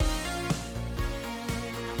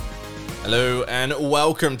Hello and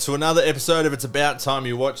welcome to another episode of It's About Time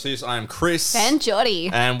You Watch This. I am Chris. And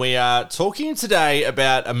Jordie. And we are talking today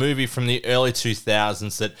about a movie from the early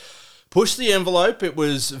 2000s that pushed the envelope. It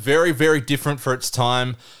was very, very different for its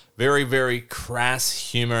time. Very, very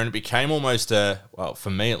crass humour, and it became almost well,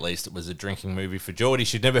 for me at least, it was a drinking movie for Jordie.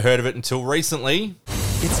 She'd never heard of it until recently.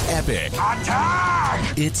 It's epic.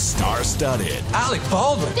 Attack! It's star-studded. Alec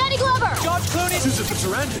Baldwin. Danny Glover. George Clooney. Susan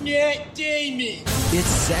Sarandon. Yeah, Damien. It's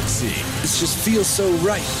sexy. This just feels so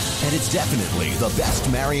right. And it's definitely the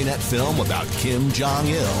best marionette film about Kim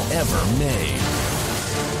Jong-il ever made.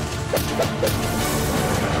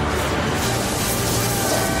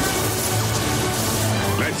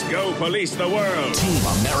 Let's go police the world. Team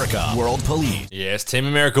America World Police. Yes, Team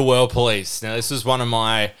America World Police. Now, this was one of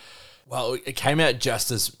my... Well, it came out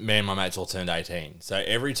just as me and my mates all turned 18. So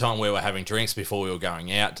every time we were having drinks before we were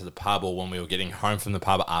going out to the pub or when we were getting home from the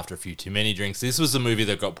pub after a few too many drinks, this was the movie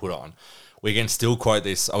that got put on. We can still quote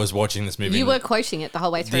this. I was watching this movie. You were quoting it the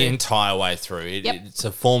whole way through. The entire way through. It's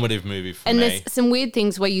a formative movie for and me. there's some weird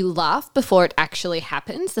things where you laugh before it actually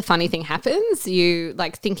happens. The funny thing happens. You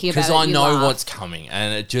like thinking about it. Because I know laugh. what's coming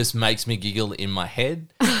and it just makes me giggle in my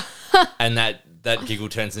head. And that giggle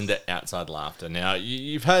turns into outside laughter. Now,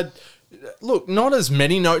 you've had... Look, not as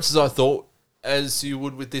many notes as I thought as you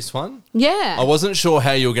would with this one. Yeah. I wasn't sure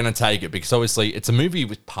how you were going to take it because obviously it's a movie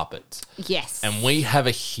with puppets. Yes. And we have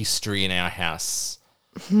a history in our house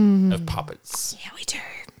of puppets. Yeah, we do.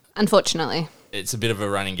 Unfortunately. It's a bit of a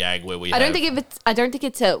running gag where we I don't think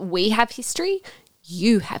it's a we have history.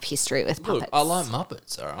 You have history with puppets. Look, I like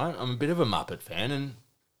Muppets, all right? I'm a bit of a Muppet fan and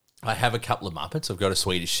I have a couple of Muppets. I've got a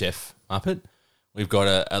Swedish Chef Muppet. We've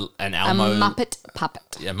got an Elmo... A Muppet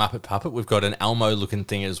puppet. Yeah, Muppet puppet. We've got an Elmo-looking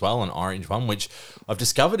thing as well, an orange one, which I've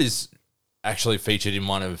discovered is actually featured in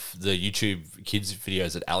one of the YouTube kids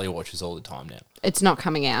videos that Ali watches all the time now. It's not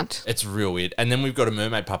coming out. It's real weird. And then we've got a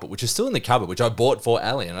mermaid puppet, which is still in the cupboard, which I bought for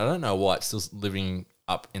Ali, and I don't know why it's still living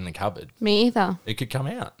up in the cupboard. Me either. It could come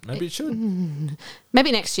out. Maybe it should.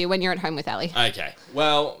 Maybe next year when you're at home with Ali. Okay.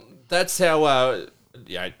 Well, that's how...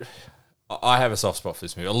 I have a soft spot for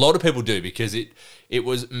this movie. A lot of people do because it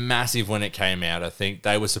was massive when it came out. I think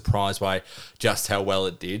they were surprised by just how well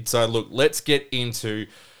it did. So, look, let's get into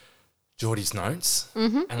Jordie's notes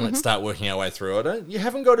and let's start working our way through it. You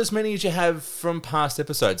haven't got as many as you have from past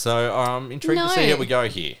episodes, so I'm intrigued to see how we go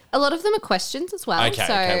here. A lot of them are questions as well.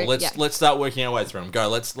 Okay. Well, let's start working our way through them. Go.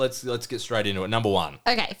 Let's get straight into it. Number one.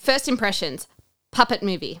 Okay, first impressions. Puppet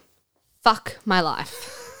movie. Fuck my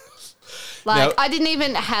life. Like, I didn't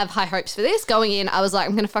even have high hopes for this. Going in, I was like,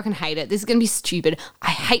 I'm going to fucking hate it. This is going to be stupid. I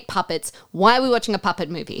hate puppets. Why are we watching a puppet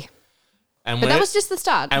movie? But that was just the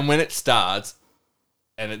start. And when it starts,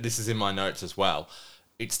 and this is in my notes as well,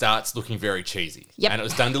 it starts looking very cheesy. Yep. And it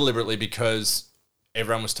was done deliberately because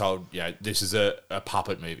everyone was told, this is a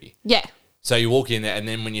puppet movie. Yeah. So you walk in there, and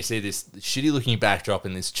then when you see this shitty-looking backdrop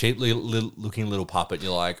and this cheap-looking little puppet,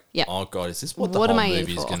 you're like, oh, God, is this what the whole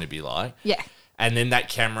movie is going to be like? Yeah. And then that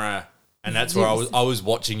camera... And that's where I was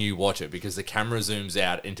watching you watch it because the camera zooms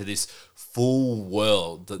out into this full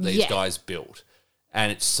world that these guys built.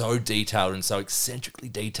 And it's so detailed and so eccentrically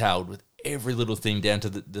detailed with every little thing down to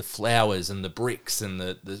the flowers and the bricks and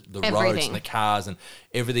the roads and the cars and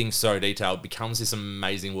everything's so detailed. It becomes this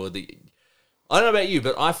amazing world that I don't know about you,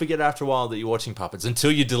 but I forget after a while that you're watching puppets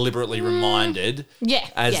until you're deliberately reminded,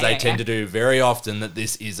 as they tend to do very often, that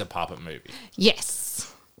this is a puppet movie.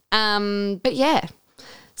 Yes. But yeah.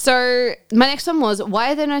 So my next one was,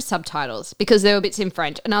 why are there no subtitles? Because there were bits in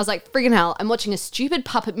French. And I was like, friggin' hell, I'm watching a stupid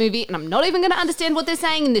puppet movie and I'm not even going to understand what they're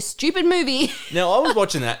saying in this stupid movie. Now, I was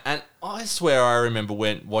watching that and I swear I remember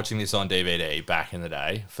watching this on DVD back in the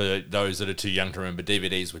day. For those that are too young to remember,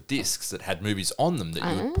 DVDs were discs that had movies on them that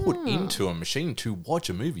you would put into a machine to watch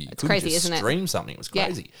a movie. You couldn't crazy, just isn't it? stream something. It was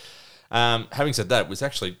crazy. Having said that, it was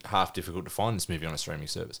actually half difficult to find this movie on a streaming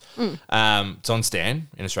service. It's on Stan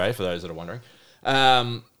in Australia, for those that are wondering.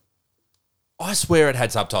 I swear it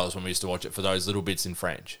had subtitles when we used to watch it for those little bits in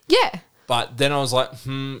French. Yeah. But then I was like,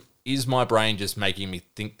 is my brain just making me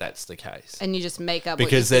think that's the case? And you just make up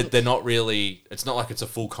because what you think. they're not really, it's not like it's a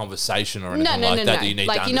full conversation or anything that you need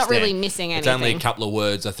to understand. Like you're not really missing anything. It's only a couple of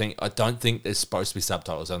words. I don't think there's supposed to be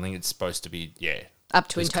subtitles. I think it's supposed to be, up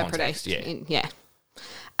to interpretation.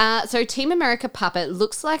 So Team America Puppet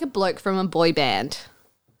looks like a bloke from a boy band.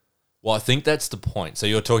 Well, I think that's the point. So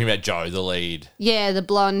you're talking about Joe, the lead. Yeah, the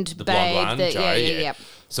blonde babe. Blonde one, Joe, yeah.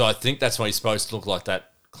 So I think that's why he's supposed to look like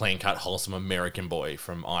that clean-cut, wholesome American boy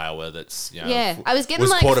from Iowa that's, I was getting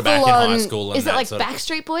like quarterback full in on, high school. And is it like sort of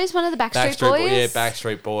Backstreet Boys? One of the Backstreet Boys? Yeah,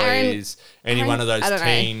 Backstreet Boys. Any one of those I don't know.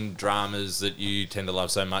 teen dramas that you tend to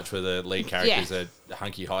love so much where the lead character is a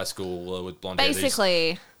hunky high schooler with blonde hair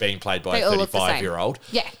Basically, being played by they a all look the same. 35-year-old.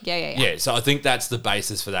 Yeah. Yeah, so I think that's the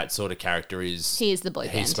basis for that sort of character is... He is the boy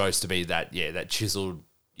He's band. supposed to be that chiseled,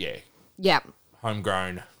 Yeah.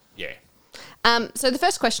 homegrown, So the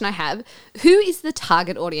first question I have, who is the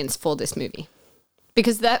target audience for this movie?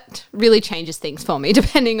 Because that really changes things for me,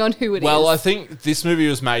 depending on who it is. Well, I think this movie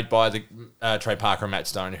was made by the Trey Parker and Matt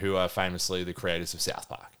Stone, who are famously the creators of South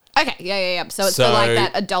Park. Okay, yeah. So it's for like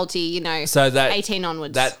that adulty, so that 18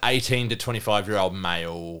 onwards. That 18 to 25-year-old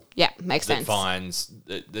male makes sense.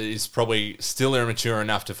 That is probably still immature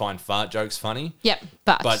enough to find fart jokes funny. Yep,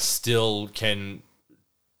 but still can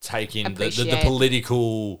take in the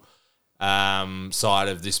political side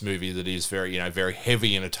of this movie that is very, very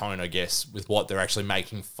heavy in a tone, I guess, with what they're actually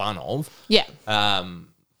making fun of. Yeah.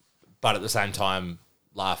 But at the same time,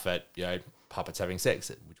 laugh at, puppets having sex,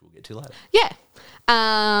 which we'll get to later. Yeah.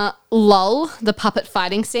 LOL, the puppet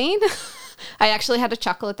fighting scene. I actually had a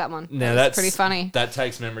chuckle at that one. Now that's pretty funny. That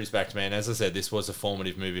takes memories back to me. And as I said, this was a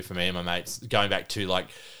formative movie for me and my mates. Going back to like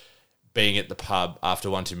being at the pub after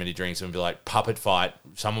one too many drinks and be like, puppet fight.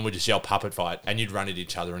 Someone would just yell puppet fight and you'd run at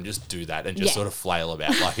each other and just do that and just sort of flail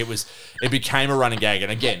about. Like it became a running gag.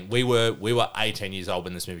 And again, we were 18 years old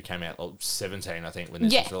when this movie came out, or 17, I think, when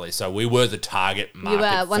this was released. So we were the target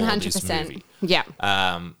market for 100%. This movie. Yeah.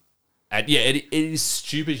 And it is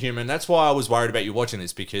stupid humor. And that's why I was worried about you watching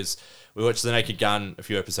this, because we watched The Naked Gun a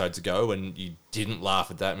few episodes ago and you didn't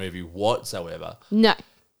laugh at that movie whatsoever. No.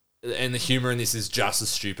 And the humor in this is just as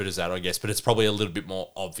stupid as that, I guess, but it's probably a little bit more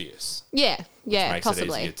obvious. Yeah, which makes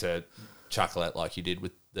possibly. it easier to chuckle at like you did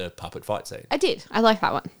with the puppet fight scene. I did. I like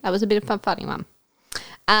that one. That was a bit of a funny one.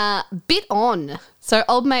 Bit on. So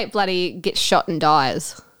old mate bloody gets shot and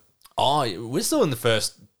dies. Oh, we're still in the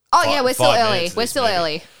first. We're still early. We're still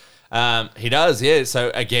early. He does, yeah.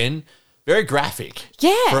 So again, very graphic.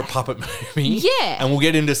 Yeah. For a puppet movie. Yeah. And we'll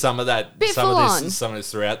get into some of that. Bit some full of on. Some of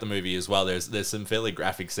this throughout the movie as well. There's some fairly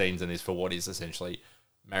graphic scenes in this for what is essentially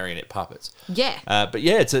marionette puppets. Yeah. But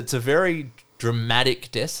yeah, it's a very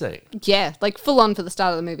dramatic death scene. Yeah, like full on for the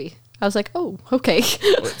start of the movie. I was like, oh, okay.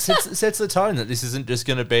 It sets the tone that this isn't just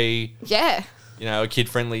going to be a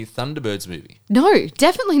kid-friendly Thunderbirds movie. No,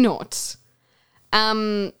 definitely not.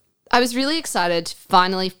 I was really excited to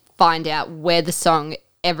finally find out where the song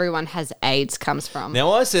Everyone Has AIDS comes from.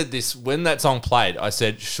 Now, I said this, when that song played, I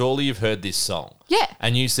said, surely you've heard this song. Yeah.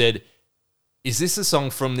 And you said, is this a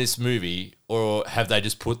song from this movie, or have they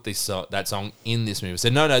just put that song in this movie? I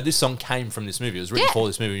said, no, this song came from this movie. It was written for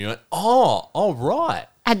this movie. And you went, oh, right.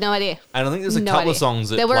 I had no idea. And I think there's a couple of songs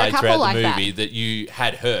that played throughout the movie that you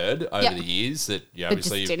had heard over the years that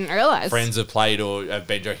obviously just didn't realise. Friends have played or have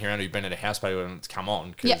been joking around, or you've been at a house party when it's come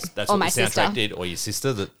on, because that's or what the my soundtrack sister. did, or your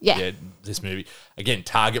sister. This movie. Again,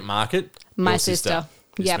 target market, My your sister.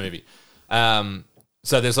 This movie.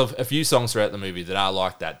 So there's a few songs throughout the movie that are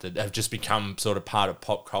like that have just become sort of part of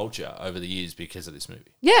pop culture over the years because of this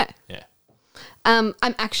movie. Yeah. Yeah. I'm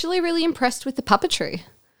actually really impressed with the puppetry.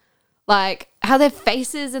 Like how their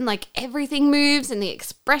faces and like everything moves and the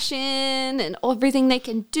expression and everything they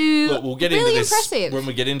can do. Look, we'll get really into this impressive. when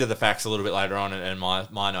we get into the facts a little bit later on, and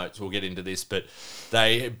my notes. We'll get into this, but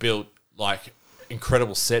they built like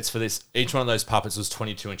incredible sets for this. Each one of those puppets was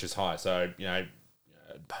 22 inches high. So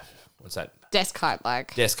what's that? Desk height,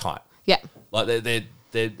 like. Desk height. Yeah. Like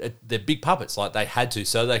they're big puppets. Like they had to,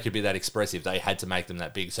 so they could be that expressive. They had to make them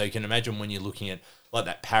that big. So you can imagine when you're looking at like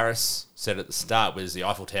that Paris set at the start, where's the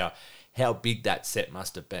Eiffel Tower, how big that set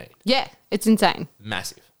must have been. Yeah, it's insane.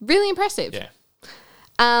 Massive. Really impressive. Yeah.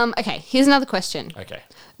 Okay, here's another question. Okay.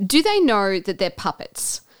 Do they know that they're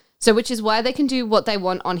puppets? So, which is why they can do what they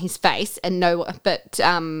want on his face, and no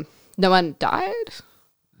one died.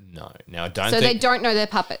 No, I don't. So they don't know they're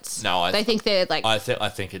puppets. No, they think they're like. I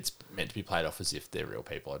think it's meant to be played off as if they're real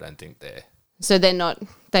people. I don't think they're. So they're not.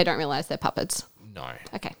 They don't realize they're puppets. No.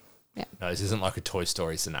 Okay. Yeah. No, this isn't like a Toy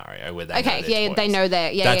Story scenario where they. Okay. Know they're toys. They know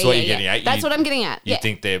they're. Yeah. That's yeah, what yeah, you're getting at. That's what I'm getting at. You Yeah.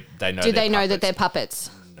 think they know? Do they know that puppets? they're puppets?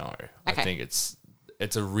 No. Okay. I think it's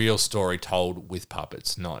a real story told with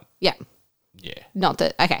puppets, not. Yeah. Yeah. Not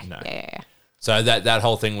that. Okay. No. Yeah. So that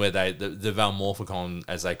whole thing where the Valmorphicon,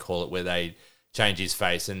 as they call it, where they change his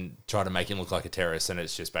face and try to make him look like a terrorist, and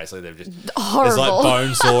it's just basically they've just horrible. There's like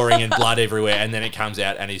bone sawing and blood everywhere, and then it comes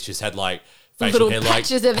out and he's just had like facial Little hair,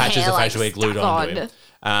 patches like of patches hair, of facial hair like, glued stuck onto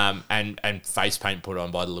on. him, and face paint put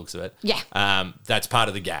on by the looks of it. Yeah. That's part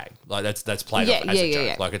of the gag. Like that's played Yeah, off as a joke.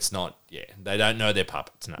 yeah. Like it's not. Yeah, they don't know they're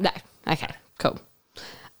puppets. No. No. Okay. Cool.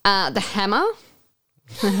 The Hammer.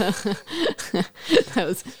 that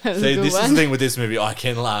was a See, good this one. is the thing with this movie. I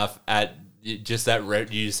can laugh at just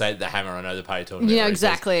that. You say the hammer. I know the part you're talking about. Yeah, where he says,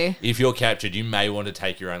 exactly. if you're captured, you may want to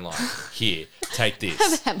take your own life. Here, take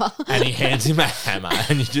this. Hammer. And he hands him a hammer,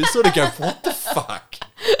 and you just sort of go, "What the fuck?"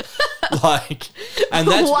 Like, and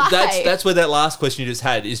Why? that's where that last question you just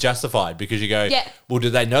had is justified, because you go, Yeah. well, do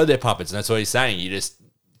they know they're puppets? And that's what he's saying. You just,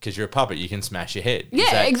 because you're a puppet, you can smash your head. Is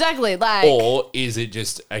Yeah, that- exactly. Like, Or is it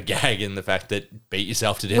just a gag in the fact that beat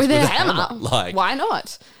yourself to death with with a a hammer. Like, Why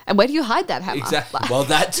not? And where do you hide that hammer? exactly. Like, Well,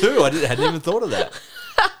 that too. Hadn't even thought of that.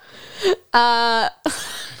 Oh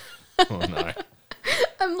no.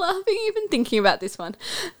 I'm laughing even thinking about this one.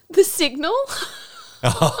 The Signal.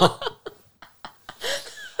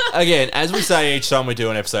 Again, as we say each time we do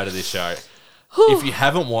an episode of this show, if you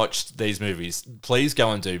haven't watched these movies, please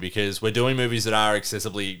go and do, because we're doing movies that are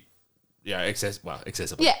accessible.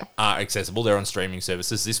 Accessible. Yeah. Are accessible. They're on streaming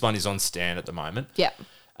services. This one is on Stan at the moment. Yeah.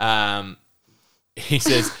 He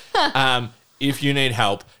says, if you need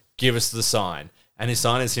help, give us the sign. And his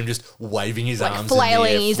sign is him just waving his Like arms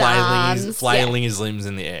flailing in the air, his arms. flailing his limbs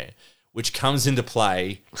in the air, which comes into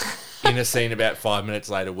play in a scene about 5 minutes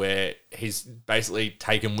later where he's basically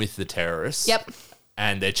taken with the terrorists. Yep.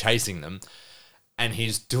 And they're chasing them. And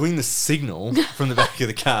he's doing the signal from the back of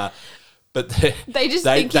the car. But They just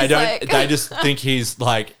think he's like- they just think he's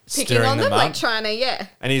like Picking stirring on them, them up. like trying to, yeah.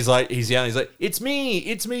 And he's like, he's yelling, he's like, it's me.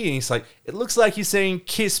 And he's like, it looks like he's saying,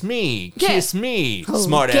 kiss me, Yeah. kiss me, Oh,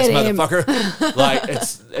 smart ass get him. motherfucker. Like,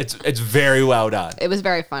 it's very well done. It was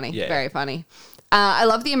very funny. Yeah. Very funny. I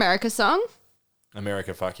love the America song.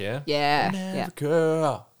 America, fuck yeah. Yeah.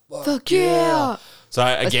 America, Fuck yeah. So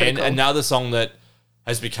again, pretty cool. another song that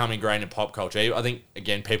has become ingrained in pop culture. I think,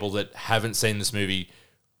 again, people that haven't seen this movie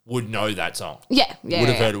would know that song. Yeah. Yeah. Would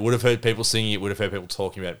have yeah. heard it, would have heard people singing it, would have heard people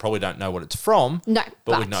talking about it. Probably don't know what it's from. No,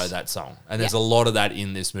 but would but- know that song. And there's Yeah. a lot of that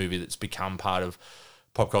in this movie that's become part of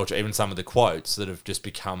pop culture. Even some of the quotes that have just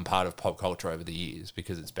become part of pop culture over the years,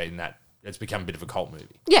 because it's become a bit of a cult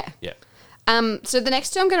movie. Yeah. Yeah. So the next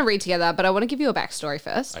two I'm going to read together, but I want to give you a backstory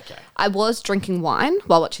first. Okay. I was drinking wine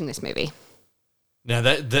while watching this movie. Now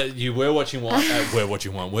that you were watching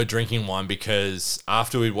wine, we're drinking wine because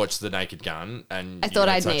after we watched The Naked Gun, and I thought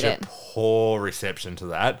had I'd such need a it. poor reception to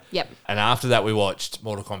that. Yep. And after that, we watched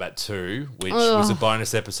Mortal Kombat 2, which was a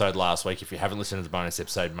bonus episode last week. If you haven't listened to the bonus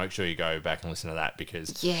episode, make sure you go back and listen to that,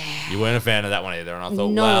 because Yeah. you weren't a fan of that one either. And I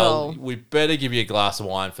thought, No. well, we better give you a glass of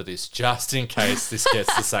wine for this, just in case this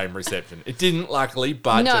gets the same reception. It didn't, luckily,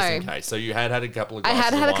 but No. just in case. So you had a couple of I glasses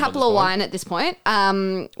had of had a wine couple by of this point. wine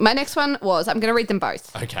at this point. My next one was, I'm going to read them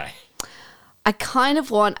both. Okay. I kind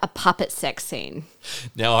of want a puppet sex scene.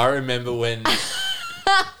 Now, I remember when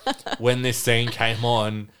this scene came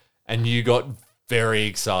on and you got very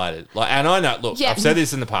excited. Like, and I know, look, Yeah. I've said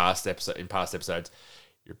this in past episodes,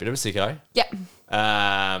 you're a bit of a sicko. Yep.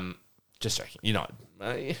 Just joking. You know,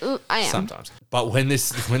 I am. sometimes. But when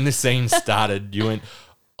this scene started, you went,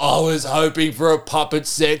 I was hoping for a puppet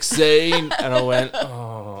sex scene. And I went,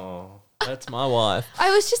 oh, that's my wife.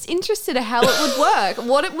 I was just interested in how it would work,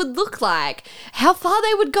 what it would look like, how far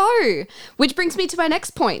they would go. Which brings me to my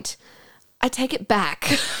next point. I take it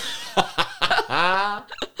back.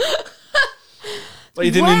 Well,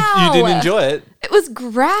 you didn't Wow. enjoy it. It was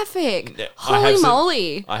graphic. Yeah, I Holy have some-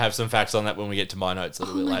 moly. I have some facts on that when we get to my notes a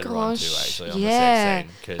little bit later on too, actually, on yeah. the sex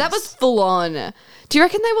scene. 'Cause That was full on. Do you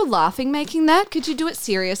reckon they were laughing making that? Could you do it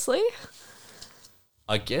seriously?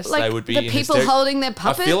 I guess Like they would be the in people hysterics. holding their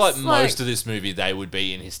puppets? I feel like most Like- of this movie, they would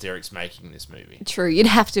be in hysterics making this movie. True, you'd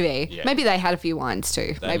have to be. Yeah. Maybe they had a few wines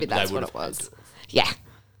too. Maybe they that's would what it have had was. to have. Yeah.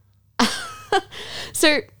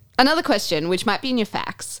 So, another question, which might be in your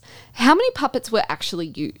facts. How many puppets were actually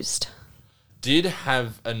used? Did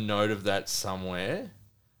have a note of that somewhere.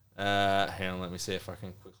 Hang on, let me see if I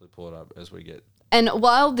can quickly pull it up as we get. And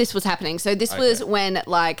while this was happening, so this was when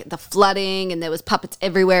like the flooding and there was puppets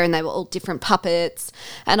everywhere and they were all different puppets.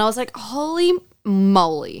 And I was like, holy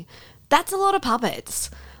moly, that's a lot of puppets.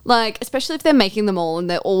 Like, especially if they're making them all and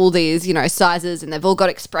they're all these, you know, sizes and they've all got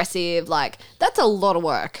expressive, like, that's a lot of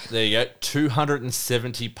work. There you go.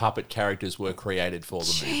 270 puppet characters were created for the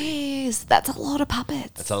movie. Jeez, that's a lot of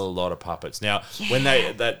puppets. That's a lot of puppets. Now, when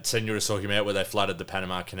that scene you were talking about where they flooded the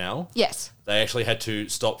Panama Canal, Yes, they actually had to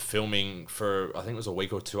stop filming for, I think it was a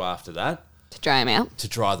week or two after that, to dry them out. to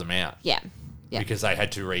dry them out. Yeah. Yeah. Because they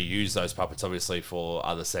had to reuse those puppets, obviously, for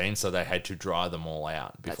other scenes, so they had to dry them all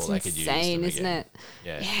out before they That's could use insane, them isn't again. it?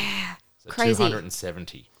 Yeah. Yeah. So Crazy.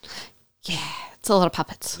 270. Yeah, it's a lot of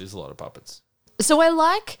puppets. It is a lot of puppets. So I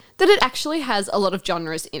like that it actually has a lot of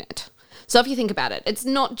genres in it. So if you think about it, it's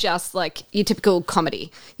not just like your typical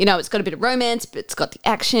comedy. You know, it's got a bit of romance, but it's got the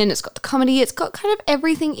action, it's got the comedy, it's got kind of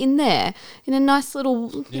everything in there in a nice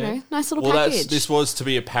little, nice little package. This was to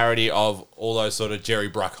be a parody of all those sort of Jerry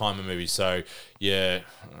Bruckheimer movies. So, yeah,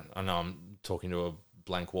 I know I'm talking to a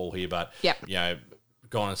blank wall here, but,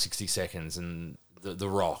 Gone in 60 Seconds and The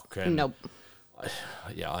Rock. And Nope.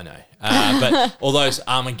 Yeah, I know. But all those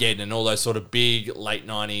Armageddon and all those sort of big late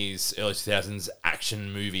 90s, early 2000s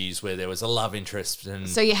action movies where there was a love interest. And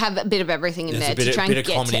so you have a bit of everything in there to try and get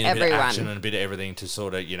to everyone. A bit of action and a bit of everything to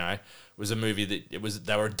sort of, it was a movie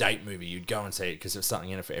they were a date movie. You'd go and see it because there was something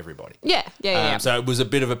in it for everybody. Yeah. So it was a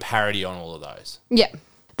bit of a parody on all of those. Yeah.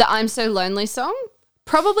 The I'm So Lonely song,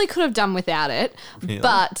 probably could have done without it,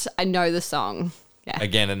 but I know the song. Yeah.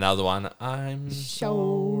 Again, another one. I'm so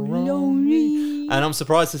lonely. And I'm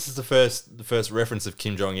surprised this is the first reference of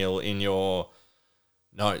Kim Jong-il in your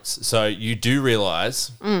notes. So you do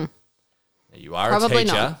realise that you are Probably a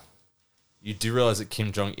teacher. not. You do realise that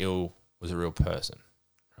Kim Jong-il was a real person,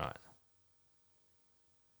 right?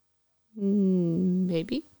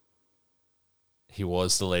 Maybe. He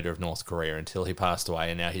was the leader of North Korea until he passed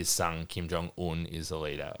away, and now his son, Kim Jong-un, is the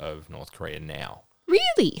leader of North Korea now.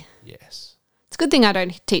 Really? Yes. It's a good thing I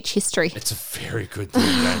don't teach history. It's a very good thing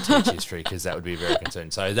you don't teach history because that would be very concerning.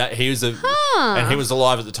 So that he was and he was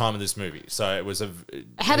alive at the time of this movie. So it was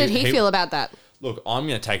How did he feel about that? Look, I'm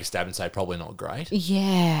going to take a stab and say probably not great.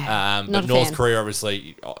 Yeah. But North Korea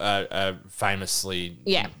obviously famously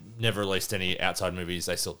Yeah. never released any outside movies.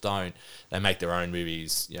 They still don't. They make their own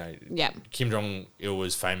movies. Kim Jong-il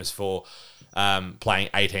was famous for playing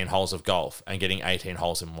 18 holes of golf and getting 18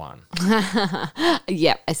 holes in one.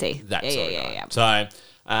 Yeah, I see. That sort of guy. So,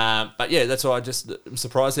 but yeah, that's why I'm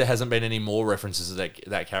surprised there hasn't been any more references to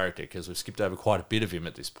that character because we've skipped over quite a bit of him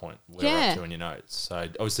at this point. We're up to in your notes. So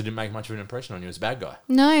obviously didn't make much of an impression on you as a bad guy.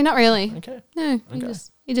 No, not really. Okay. No,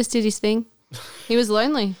 he just did his thing. He was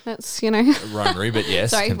lonely. That's, Romery, but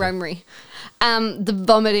yes. Sorry, Romery. The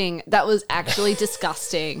vomiting, that was actually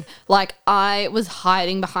disgusting. Like, I was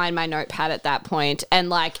hiding behind my notepad at that point and,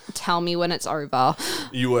 like, tell me when it's over.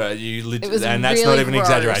 You literally, was and that's really not even gross.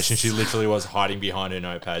 Exaggeration. She literally was hiding behind her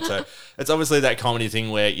notepad. So it's obviously that comedy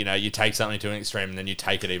thing where, you take something to an extreme and then you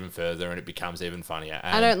take it even further and it becomes even funnier.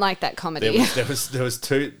 And I don't like that comedy. There was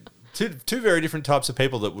two very different types of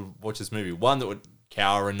people that would watch this movie. One that would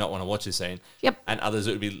cower and not want to watch this scene. Yep. And others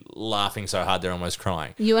that would be laughing so hard they're almost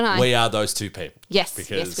crying. You and I. We are those two people. Yes,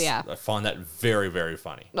 because we are. I find that very, very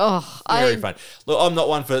funny. Oh, very funny. Look, I'm not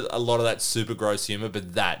one for a lot of that super gross humor,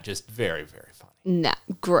 but that just very, very funny. Nah,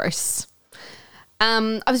 gross.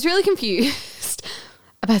 I was really confused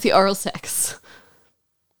about the oral sex.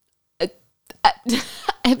 I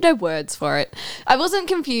have no words for it. I wasn't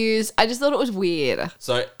confused. I just thought it was weird.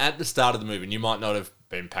 So at the start of the movie, and you might not have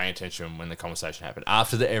been paying attention when the conversation happened,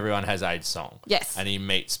 after the Everyone Has AIDS song, yes, and he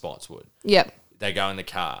meets Spotswood, yep, they go in the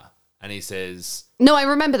car, and he says, "No, I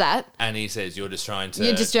remember that." And he says, "You're just trying to,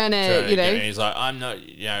 And he's like, "I'm not,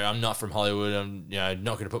 I'm not from Hollywood. I'm,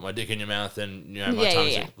 not going to put my dick in your mouth, and my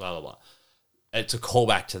tongue's blah blah blah." It's a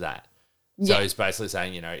callback to that. So he's basically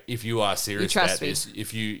saying, if you are serious about this, if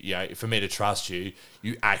for me to trust you,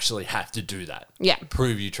 you actually have to do that. Yeah.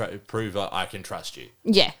 Prove I can trust you.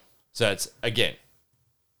 Yeah. So it's a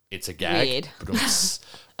gag. Weird.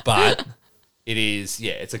 But it is,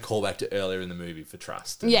 it's a callback to earlier in the movie for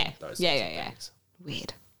trust. Yeah. Those Things.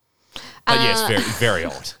 Weird. But yes, very, very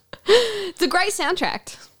odd. It's a great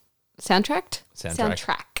soundtrack.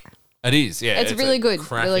 Soundtrack. It is, yeah. It's really good.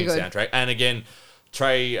 Cracking really good soundtrack. And again,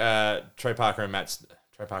 Trey Parker and Matt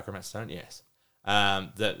Stone, yes.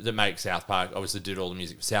 That make South Park, obviously did all the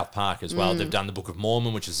music for South Park as well. They've done The Book of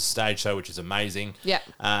Mormon, which is a stage show, which is amazing. Yeah.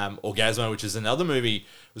 Orgasmo, which is another movie,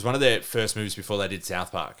 it was one of their first movies before they did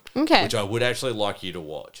South Park. Okay. Which I would actually like you to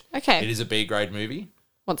watch. Okay. It is a B-grade movie.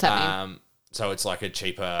 What's that mean? So it's like a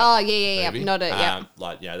cheaper movie. Not a,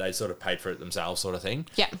 they sort of paid for it themselves sort of thing.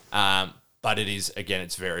 Yeah. But it is, again,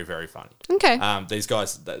 it's very, very funny. Okay. These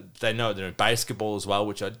guys, they know they're in basketball as well,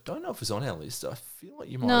 which I don't know if it's on our list. I feel like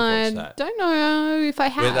you might have watched that. Don't know if I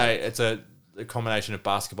have. It's a combination of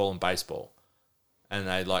basketball and baseball. And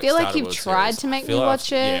they feel like you've tried to make me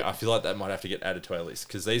watch it. Yeah, I feel like that might have to get added to our list.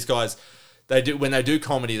 Because these guys, when they do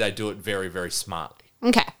comedy, they do it very, very smartly.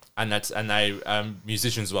 Okay. And they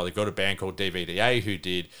musicians as well. They've got a band called DVDA who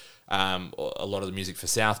did a lot of the music for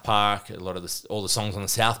South Park, all the songs on the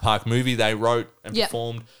South Park movie they wrote and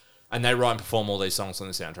performed, and they write and perform all these songs on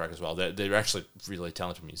the soundtrack as well. They're actually really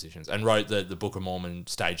talented musicians and wrote the Book of Mormon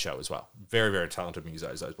stage show as well. Very, very talented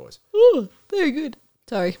musos, those boys. Oh, very good.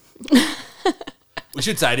 Sorry. We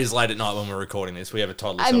should say it is late at night when we're recording this. We have a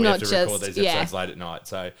toddler, so we have to record these episodes late at night.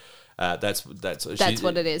 So That's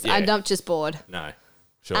what it is. Yeah. I'm not just bored. No,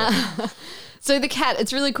 sure. So the cat,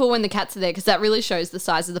 it's really cool when the cats are there because that really shows the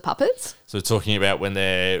size of the puppets. So we're talking about when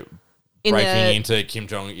they're breaking into Kim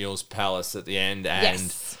Jong-il's palace at the end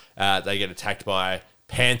and they get attacked by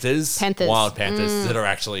panthers, wild panthers that are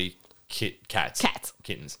actually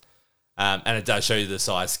kittens. And it does show you the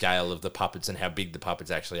size scale of the puppets and how big the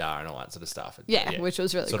puppets actually are and all that sort of stuff. Which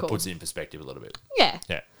was really cool. Sort of puts it in perspective a little bit. Yeah.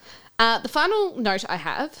 The final note I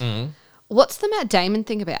have, what's the Matt Damon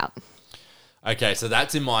thing about? Okay, so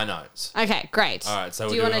that's in my notes. Okay, great. All right, so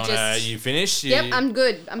do you want to just... You finished? Yep, I'm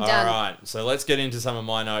good. I'm done. All right, so let's get into some of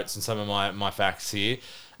my notes and some of my facts here.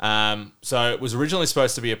 So it was originally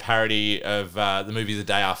supposed to be a parody of the movie The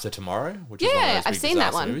Day After Tomorrow, which is one of those I've big seen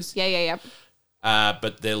that one. movies. Yeah.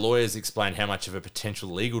 But their lawyers explained how much of a potential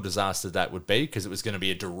legal disaster that would be because it was going to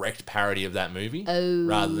be a direct parody of that movie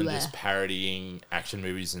rather than just parodying action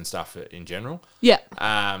movies and stuff in general. Yeah.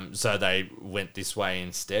 So they went this way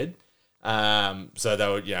instead. So they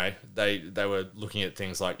were, they were looking at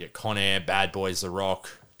things like Con Air, Bad Boys, The Rock,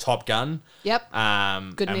 Top Gun. Yep.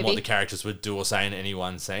 Good movie. And what the characters would do or say in any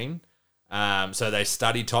one scene. So they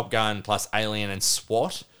studied Top Gun plus Alien and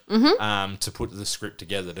SWAT. To put the script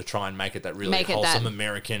together to try and make it that really wholesome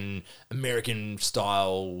American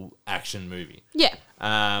style action movie. Yeah.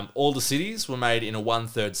 All the cities were made in a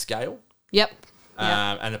 1/3 scale. Yep.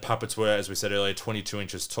 And the puppets were, as we said earlier, 22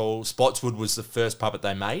 inches tall. Spotswood was the first puppet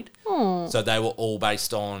they made. So they were all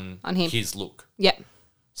based on his look. Yep.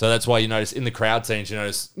 So that's why you notice in the crowd scenes, you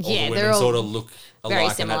notice all the women sort of look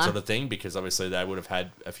alike and that sort of thing because obviously they would have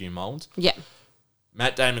had a few molds. Yeah.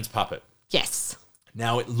 Matt Damon's puppet. Yes.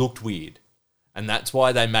 Now, it looked weird, and that's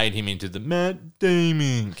why they made him into the Matt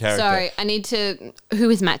Damon character. Sorry, I need to... Who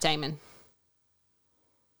is Matt Damon?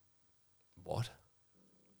 What?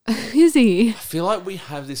 Who is he? I feel like we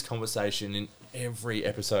have this conversation in every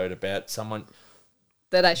episode about someone...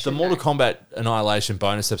 That I should The Mortal Kombat Annihilation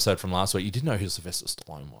bonus episode from last week, you didn't know who Sylvester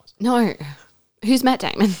Stallone was. No. Who's Matt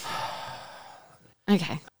Damon?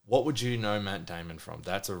 Okay. What would you know Matt Damon from?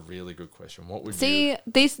 That's a really good question. What would See,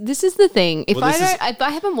 this is the thing. If I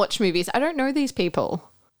haven't watched movies, I don't know these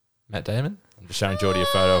people. Matt Damon? I'm just showing Jordie a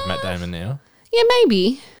photo of Matt Damon now. Yeah,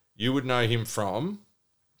 maybe. You would know him from...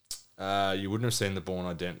 you wouldn't have seen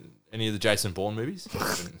any of the Jason Bourne movies?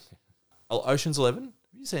 Ocean's 11? Have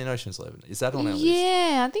you seen Ocean's 11? Is that on our list?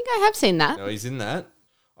 Yeah, I think I have seen that. No, he's in that.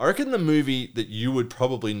 I reckon the movie that you would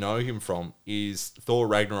probably know him from is Thor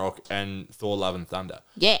Ragnarok and Thor Love and Thunder.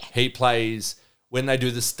 Yeah. He plays, when they do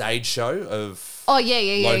the stage show of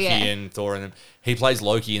Loki and Thor and them, he plays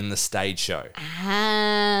Loki in the stage show.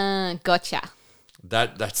 Ah, gotcha.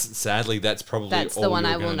 That's probably That's all the one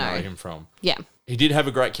you're I will going to know know him from. Yeah. He did have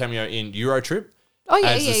a great cameo in Eurotrip. Oh,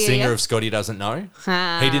 yeah, as the singer of Scotty Doesn't Know.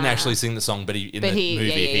 He didn't actually sing the song, but in the movie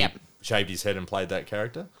he shaved his head and played that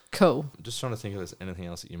character. Cool. I'm just trying to think if there's anything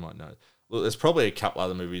else that you might know. Look, there's probably a couple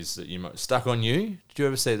other movies that you might... Stuck on You. Did you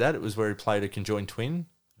ever see that? It was where he played a conjoined twin.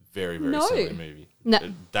 Very, very silly movie. No.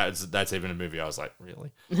 That's even a movie I was like, really?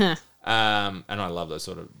 And I love those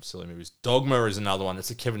sort of silly movies. Dogma is another one. It's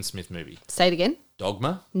a Kevin Smith movie. Say it again.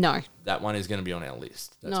 Dogma? No. That one is going to be on our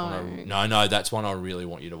list. That's No. No, that's one I really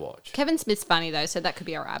want you to watch. Kevin Smith's funny though, so that could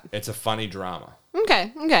be alright. It's a funny drama.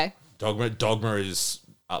 Okay. Dogma is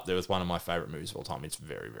up there with one of my favourite movies of all time. It's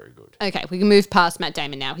very, very good. Okay, we can move past Matt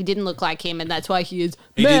Damon now. He didn't look like him, and that's why he is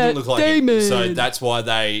He Matt didn't look like Damon. him. So that's why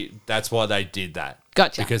they did that.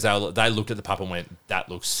 Gotcha. Because they looked at the puppet and went, that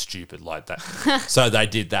looks stupid like that. So they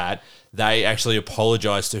did that. They actually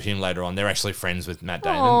apologised to him later on. They're actually friends with Matt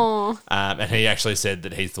Damon. And he actually said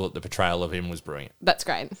that he thought the portrayal of him was brilliant. That's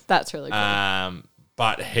great. That's really cool.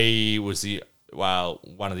 But he was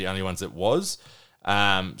one of the only ones that was.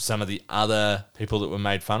 Some of the other people that were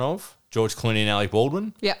made fun of, George Clooney and Alec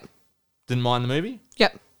Baldwin. Yep. Didn't mind the movie.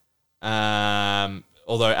 Yep.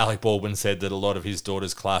 Although Alec Baldwin said that a lot of his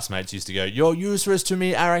daughter's classmates used to go, "You're useless to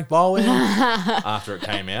me, Alec Baldwin," after it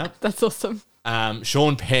came out. That's awesome.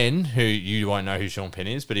 Sean Penn, who you won't know who Sean Penn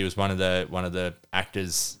is, but he was one of the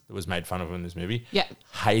actors that was made fun of in this movie. Yeah.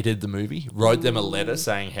 Hated the movie. Wrote them a letter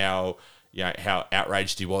saying how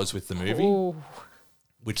outraged he was with the movie,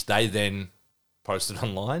 which they then posted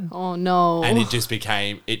online. Oh no. And it just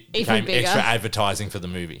became extra bigger. advertising for the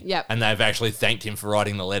movie. Yep. And they've actually thanked him for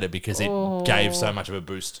writing the letter because it gave so much of a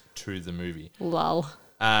boost to the movie. Lol.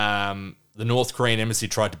 The North Korean embassy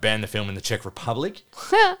tried to ban the film in the Czech Republic.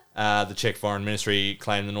 The Czech Foreign Ministry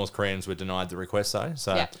claimed the North Koreans were denied the request, though.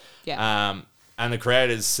 So, and the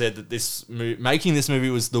creators said that making this movie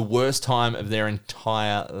was the worst time of their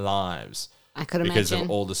entire lives. I could because imagine.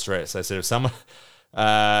 of all the stress. They said if someone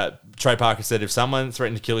Trey Parker said if someone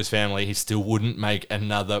threatened to kill his family, he still wouldn't make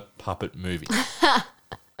another puppet movie.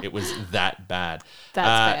 It was that bad.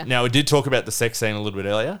 That's fair. Now, we did talk about the sex scene a little bit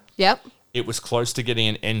earlier. Yep. It was close to getting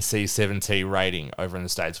an NC-17 rating over in the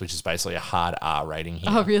States, which is basically a hard R rating here.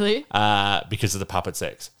 Oh, really? Because of the puppet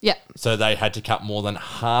sex. Yep. So they had to cut more than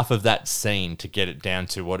half of that scene to get it down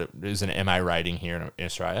to what it is an MA rating here in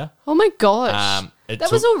Australia. Oh, my gosh.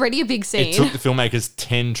 That was already a big scene. It took the filmmakers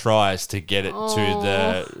 10 tries to get it to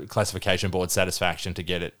the classification board satisfaction to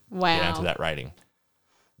get it down to that rating.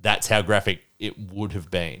 That's how graphic it would have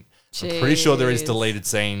been. Jeez. I'm pretty sure there is deleted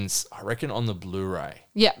scenes, I reckon, on the Blu-ray.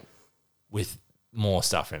 Yep. With more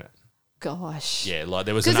stuff in it. Gosh. Yeah, like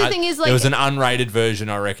there was the thing is, like, there was an unrated version,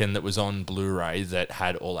 I reckon, that was on Blu-ray that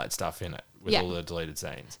had all that stuff in it with all the deleted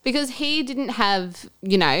scenes. Because he didn't have,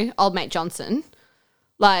 old mate Johnson.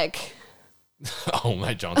 Like... Old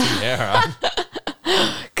mate Johnson, yeah, right.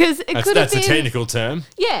 Because it could have been... That's a technical term.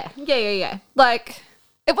 Yeah. Like...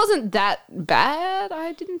 It wasn't that bad,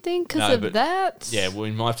 I didn't think, because of that. Yeah,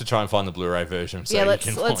 we might have to try and find the Blu-ray version so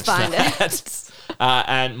let's find it.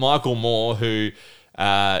 And Michael Moore, who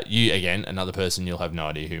another person you'll have no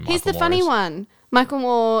idea who Michael Moore is. He's the funny one. Michael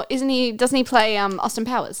Moore, isn't he? Doesn't he play Austin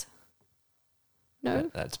Powers?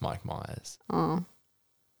 No? That's Mike Myers. Oh.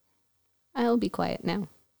 I'll be quiet now.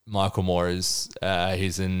 Michael Moore is,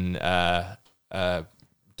 he's an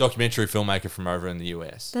documentary filmmaker from over in the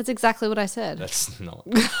US. That's exactly what I said. That's not.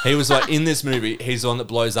 He was like, in this movie, he's the one that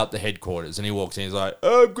blows up the headquarters and he walks in, he's like,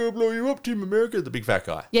 I'm going to blow you up, Team America, the big fat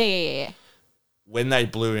guy. Yeah. When they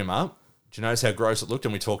blew him up, do you notice how gross it looked?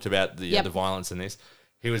 And we talked about the violence in this.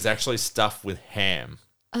 He was actually stuffed with ham.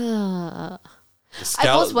 I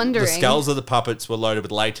was wondering. The skulls of the puppets were loaded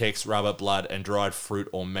with latex, rubber, blood, and dried fruit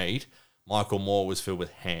or meat. Michael Moore was filled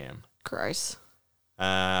with ham. Gross.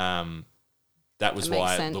 That was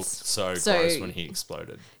why it looked so gross when he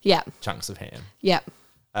exploded. Yeah. Chunks of ham. Yeah.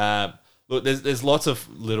 Look, there's lots of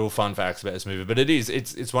little fun facts about this movie, but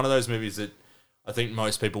it's one of those movies that I think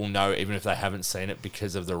most people know, even if they haven't seen it,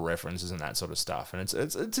 because of the references and that sort of stuff. And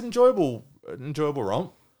it's an enjoyable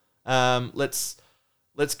romp. Let's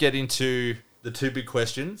get into the two big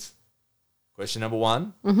questions. Question number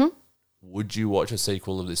one. Mm-hmm. Would you watch a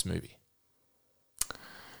sequel of this movie?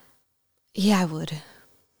 Yeah, I would.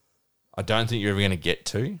 I don't think you're ever going to get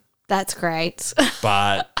to. That's great.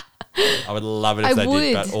 But I would love it if they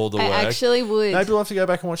did. But all the work. I actually would. Maybe we'll have to go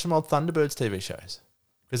back and watch some old Thunderbirds TV shows.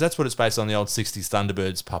 Because that's what it's based on, the old 60s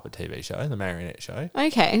Thunderbirds puppet TV show, the marionette show.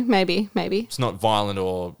 Okay, maybe. It's not violent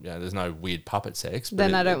or, there's no weird puppet sex. But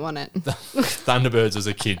then I don't want it. Thunderbirds was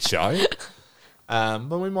a kid's show.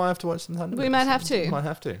 But we might have to watch some Thunderbirds. We might have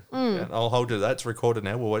to. Yeah, I'll hold you to that. It's recorded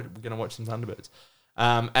now. We're going to watch some Thunderbirds.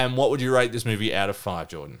 And what would you rate this movie out of 5,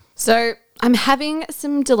 Jordan? So I'm having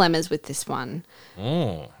some dilemmas with this one.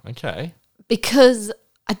 Oh, okay. Because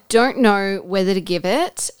I don't know whether to give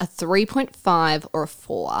it a 3.5 or a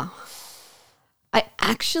 4. I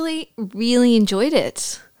actually really enjoyed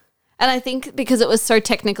it. And I think because it was so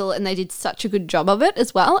technical and they did such a good job of it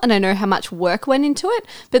as well, and I know how much work went into it,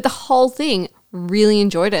 but the whole thing, really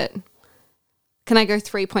enjoyed it. Can I go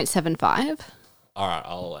 3.75? All right,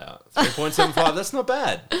 I'll allow it. 3.75, that's not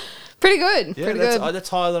bad. Pretty good. Yeah, pretty good. That's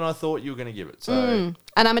higher than I thought you were going to give it. So,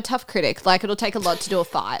 And I'm a tough critic. Like, it'll take a lot to do a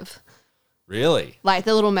 5. Really? Like,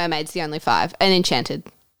 The Little Mermaid's the only 5. And Enchanted.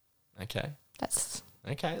 Okay. That's...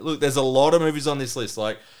 Okay. Look, there's a lot of movies on this list.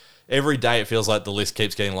 Like, every day it feels like the list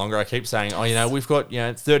keeps getting longer. I keep saying, we've got,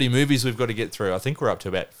 30 movies we've got to get through. I think we're up to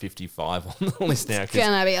about 55 on the list now. It's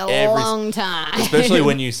going to be a long time. Especially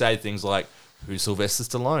when you say things like, who's Sylvester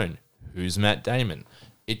Stallone? Who's Matt Damon?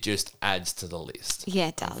 It just adds to the list. Yeah,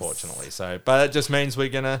 it does. Unfortunately. But it just means we're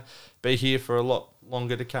going to be here for a lot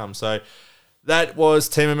longer to come. So that was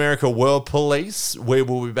Team America World Police. We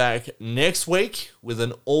will be back next week with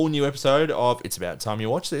an all-new episode of It's About Time You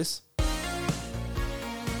Watch This.